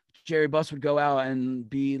and Jerry Buss would go out and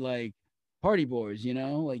be like party boys, you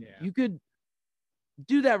know, like you could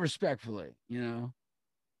do that respectfully, you know?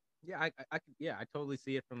 Yeah, I totally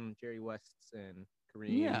see it from Jerry West's and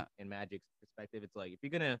Kareem and Magic's perspective. It's like, if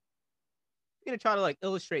you're gonna try to like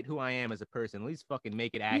illustrate who I am as a person, at least fucking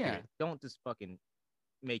make it accurate. Yeah. Don't just fucking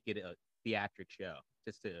make it a theatric show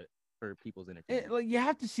just for people's entertainment. Like, you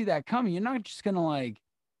have to see that coming. You're not just gonna like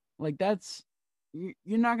that's, you're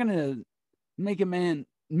not gonna make a man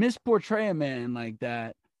misportray a man like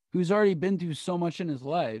that who's already been through so much in his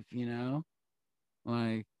life, you know?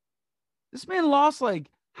 Like, this man lost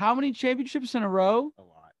like how many championships in a row?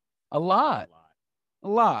 A lot.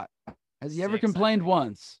 Has he ever complained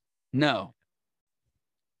once? No.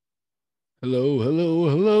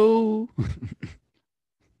 Hello.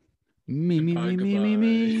 me.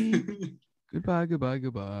 Goodbye. You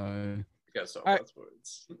gotta stop All right. about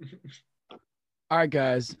sports. All right,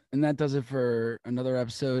 guys. And that does it for another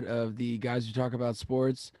episode of the Guys Who Talk About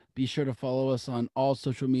Sports. Be sure to follow us on all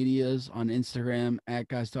social medias, on Instagram at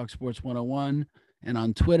Guys Talk Sports 101 and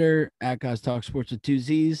on Twitter at Guys Talk Sports with 2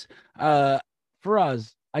 Z's. For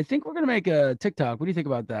us, I think we're going to make a TikTok. What do you think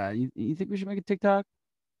about that? You think we should make a TikTok?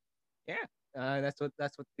 Yeah. That's what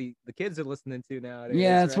the kids are listening to nowadays.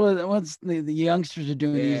 Yeah, that's right? What's the youngsters are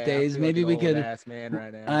doing these days. Maybe we could. Ass man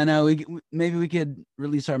right now. I know maybe we could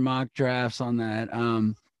release our mock drafts on that.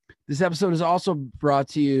 This episode is also brought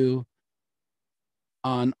to you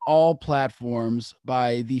on all platforms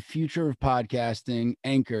by the future of podcasting,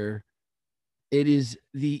 Anchor. It is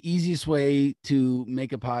the easiest way to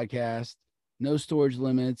make a podcast. No storage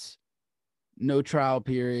limits, no trial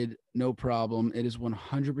period, no problem. It is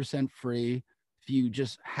 100% free. If you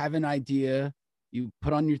just have an idea, you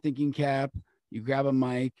put on your thinking cap, you grab a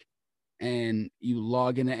mic, and you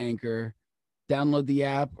log into Anchor. Download the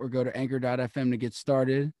app or go to anchor.fm to get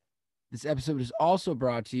started. This episode is also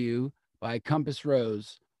brought to you by Compass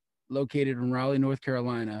Rose, located in Raleigh, North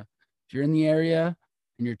Carolina. If you're in the area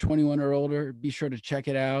and you're 21 or older, be sure to check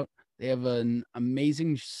it out. They have an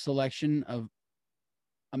amazing selection of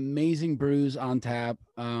amazing brews on tap.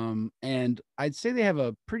 And I'd say they have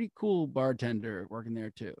a pretty cool bartender working there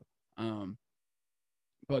too.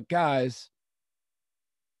 But guys,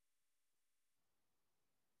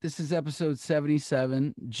 this is episode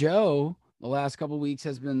 77. Joe, the last couple of weeks,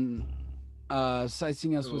 has been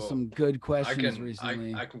sizing us with some good questions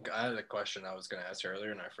recently. I had a question I was going to ask earlier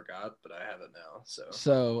and I forgot, but I have it now.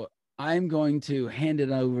 So I'm going to hand it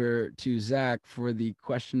over to Zach for the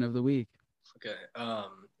question of the week. Okay.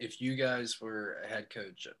 If you guys were a head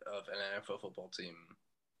coach of an NFL football team,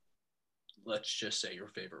 let's just say your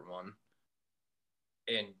favorite one,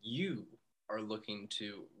 and you are looking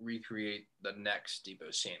to recreate the next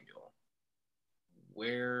Deebo Samuel,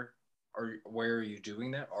 where are you doing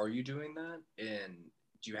that? Are you doing that? And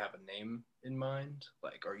do you have a name in mind?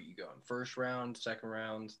 Like, are you going first round, second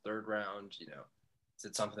round, third round? You know, is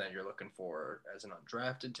it something that you're looking for as an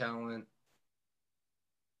undrafted talent?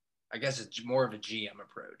 I guess it's more of a GM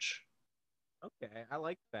approach. Okay, I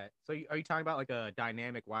like that. So are you talking about like a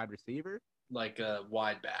dynamic wide receiver? Like a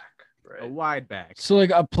wide back, right? A wide back. So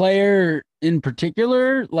like a player in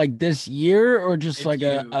particular, like this year, or just If like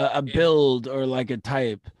a build or like a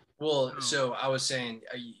type? Well, so I was saying,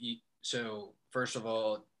 so first of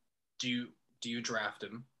all, do you draft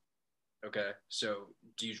him? Okay, so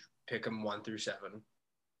do you pick him 1 through 7?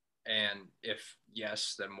 And if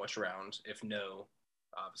yes, then which round? If no,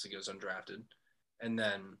 obviously goes undrafted. And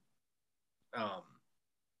then,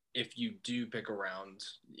 if you do pick a round,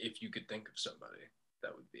 if you could think of somebody,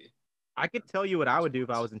 that would be. I could tell you what I would do if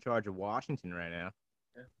I was in charge of Washington right now.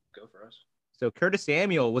 Yeah, go for us. So Curtis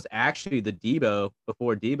Samuel was actually the Deebo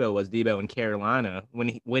before Deebo was Deebo in Carolina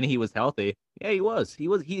when he was healthy. Yeah, he was.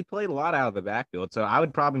 He played a lot out of the backfield. So I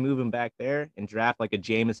would probably move him back there and draft like a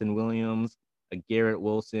Jamison Williams, a Garrett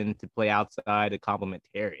Wilson to play outside to complement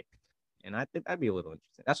Terry. And I think that'd be a little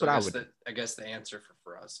interesting. That's so what I would. I guess the answer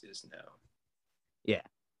for us is no. Yeah.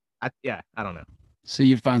 I don't know. So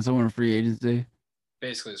you'd find someone in free agency?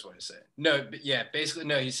 Basically is what he's saying. No, but yeah, basically,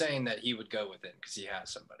 no, he's saying that he would go with it because he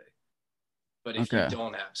has somebody. But if you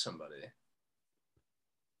don't have somebody.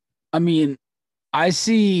 I mean, I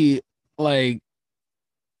see like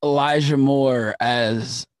Elijah Moore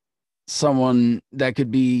as someone that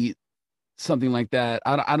could be something like that.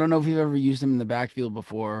 I don't know if you've ever used him in the backfield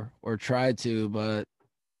before or tried to, but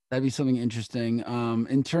that'd be something interesting.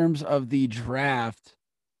 In terms of the draft,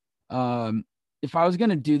 if I was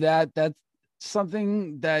going to do that, that's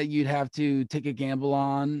something that you'd have to take a gamble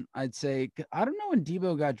on. I'd say, I don't know when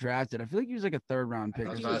Deebo got drafted. I feel like he was like a 3rd round pick.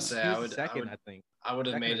 I was about to say, I would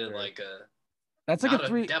have made it like a. That's like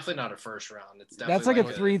definitely not a first round. It's that's like a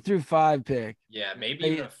 3 through 5 pick. Yeah, maybe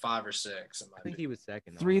even a 5 or 6. I think he was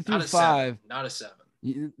second. 3 through 5. Not a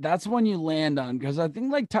 7. That's when you land on, because I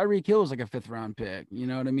think like Tyreek Hill was like a 5th round pick. You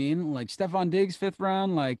know what I mean? Like Stephon Diggs 5th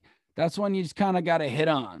round. Like that's when you just kind of got to hit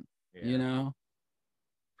on. Yeah. You know,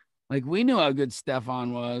 like we knew how good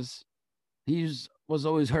Stephon was. He was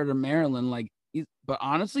always hurt in Maryland. Like, but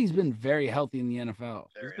honestly, he's been very healthy in the NFL.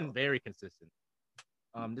 He's been very consistent.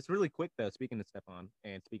 Just really quick though, speaking of Stephon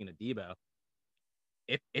and speaking of Deebo,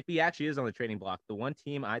 if he actually is on the trading block, the one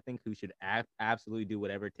team I think who should absolutely do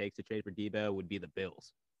whatever it takes to trade for Deebo would be the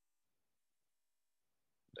Bills.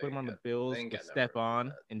 Put him on the Bills with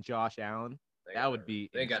Stephon and Josh Allen. That would be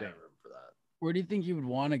insane. They got no room for that. Where do you think you would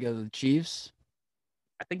want to go? The Chiefs?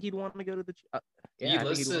 I think he'd want to go to the. He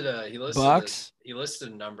listed Bucks. He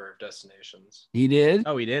listed a number of destinations. He did.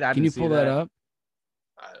 Oh, he did. Can you pull that up?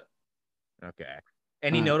 Okay.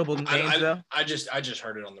 Any notable names though? I just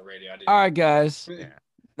heard it on the radio. All right, guys. Yeah.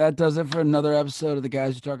 That does it for another episode of the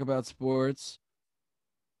Guys Who Talk About Sports.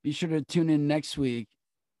 Be sure to tune in next week.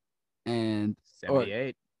 And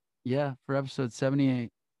 78. For episode 78.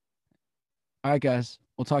 All right, guys.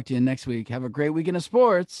 We'll talk to you next week. Have a great weekend of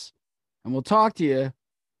sports. And we'll talk to you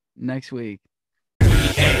next week. We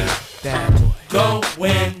ain't that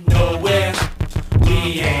going nowhere.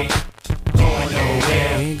 We ain't